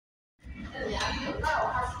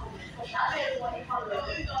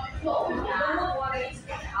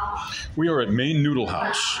We are at Maine Noodle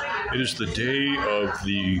House. It is the day of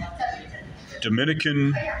the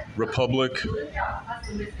Dominican Republic,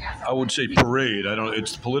 I would say parade. I don't.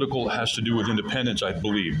 It's political. It has to do with independence, I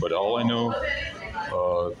believe. But all I know,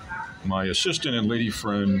 my assistant and lady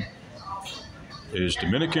friend is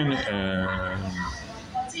Dominican, and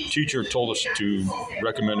teacher told us to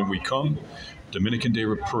recommend that we come. Dominican Day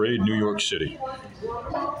Parade, New York City.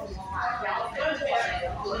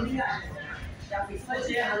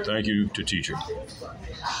 Thank you to teacher.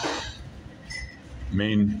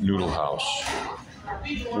 Maine Noodle House.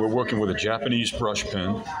 We're working with a Japanese brush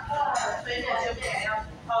pen.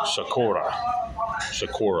 Sakura,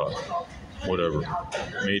 whatever,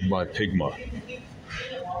 made by Pigma.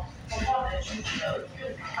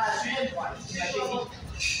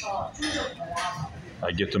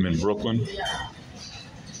 I get them in Brooklyn,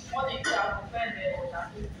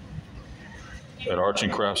 at Arts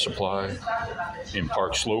and Crafts Supply, in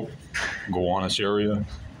Park Slope, Gowanus area.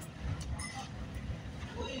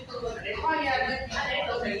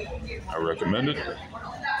 I recommend it.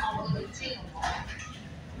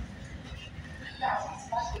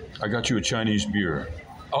 I got you a Chinese beer.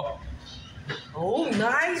 Oh,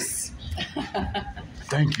 nice.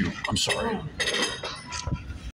 Thank you. I'm sorry.